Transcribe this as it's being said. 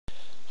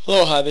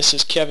Aloha, this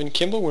is Kevin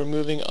Kimball. We're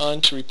moving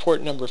on to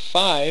report number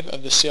 5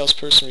 of the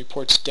Salesperson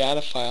Reports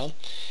data file.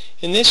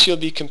 In this, you'll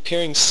be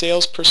comparing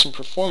salesperson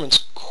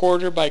performance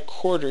quarter by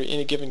quarter in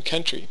a given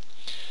country.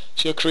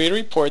 So you'll create a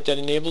report that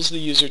enables the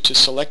user to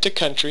select a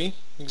country,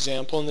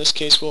 example in this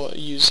case we'll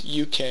use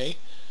UK,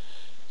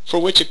 for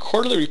which a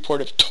quarterly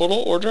report of total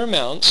order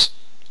amounts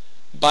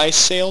by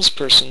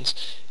salespersons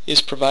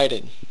is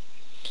provided.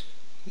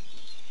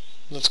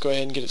 Let's go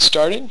ahead and get it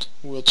started.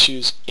 We'll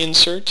choose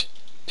Insert,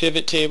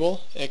 Pivot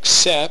Table,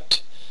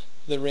 accept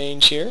the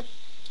range here,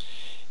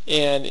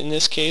 and in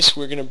this case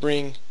we're going to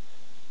bring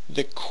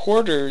the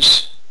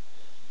quarters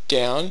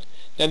down.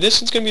 Now this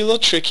one's going to be a little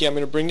tricky. I'm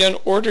going to bring down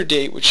order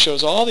date, which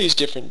shows all these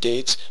different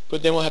dates,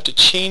 but then we'll have to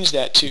change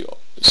that to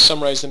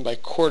summarize them by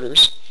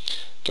quarters.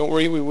 Don't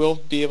worry, we will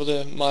be able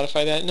to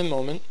modify that in a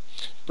moment.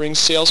 Bring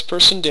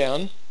salesperson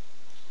down,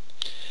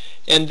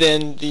 and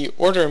then the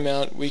order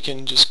amount we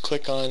can just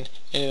click on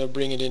and it'll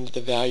bring it into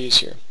the values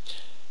here.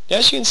 Now,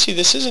 as you can see,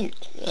 this isn't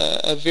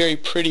a very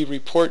pretty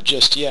report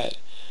just yet,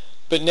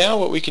 but now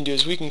what we can do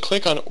is we can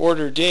click on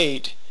order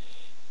date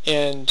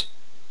and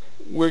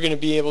we're going to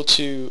be able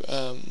to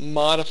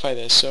modify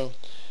this. So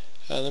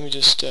let me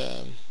just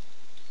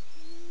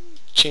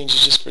change it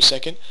just for a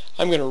second.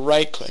 I'm going to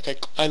right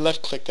click. I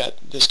left click that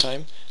this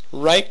time.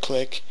 Right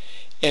click,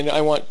 and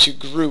I want to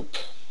group.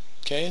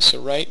 Okay, so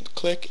right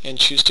click and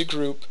choose to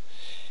group,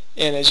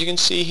 and as you can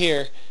see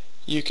here,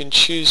 you can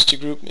choose to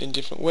group in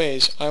different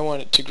ways. I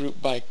want it to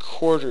group by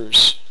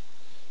quarters.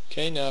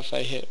 Okay, now if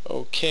I hit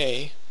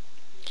OK,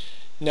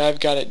 now I've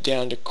got it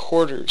down to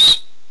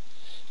quarters.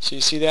 So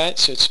you see that?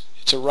 So it's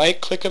a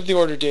right click of the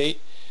order date.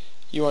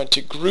 You want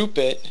to group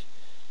it,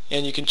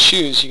 and you can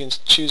choose. You can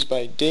choose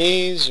by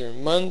days or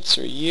months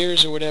or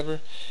years or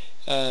whatever.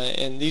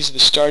 And these are the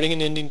starting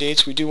and ending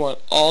dates. We do want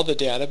all the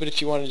data, but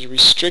if you wanted to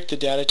restrict the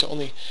data to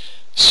only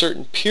a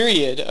certain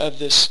period of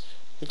this,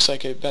 looks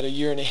like about a 1.5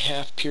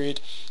 year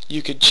period,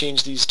 you could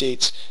change these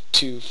dates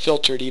to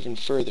filter it even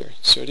further.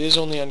 So it is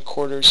only on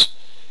quarters.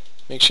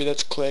 Make sure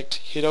that's clicked.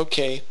 Hit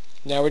OK.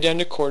 Now we're down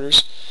to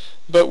quarters.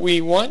 But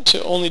we want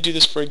to only do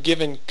this for a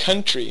given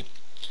country.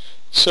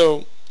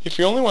 So if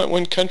you only want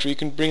one country, you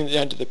can bring it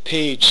down to the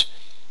page,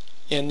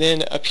 and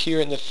then up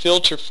here in the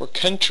filter for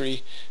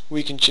country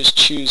we can just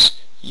choose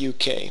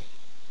UK.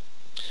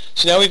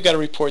 So now we've got a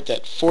report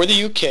that for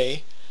the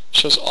UK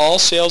shows all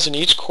sales in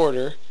each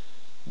quarter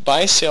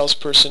by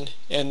salesperson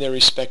and their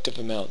respective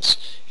amounts.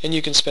 And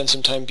you can spend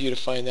some time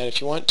beautifying that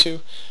if you want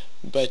to,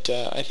 but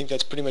I think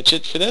that's pretty much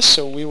it for this.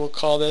 So we will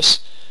call this,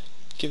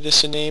 give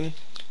this a name,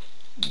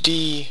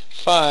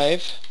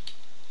 D5,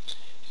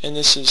 and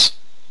this is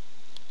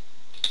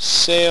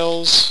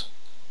sales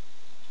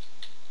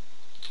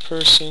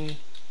person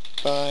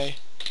by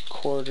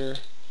quarter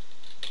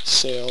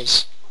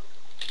sales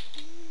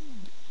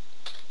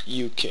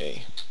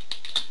UK.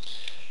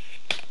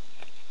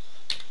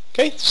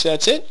 Okay, so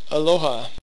that's it. Aloha.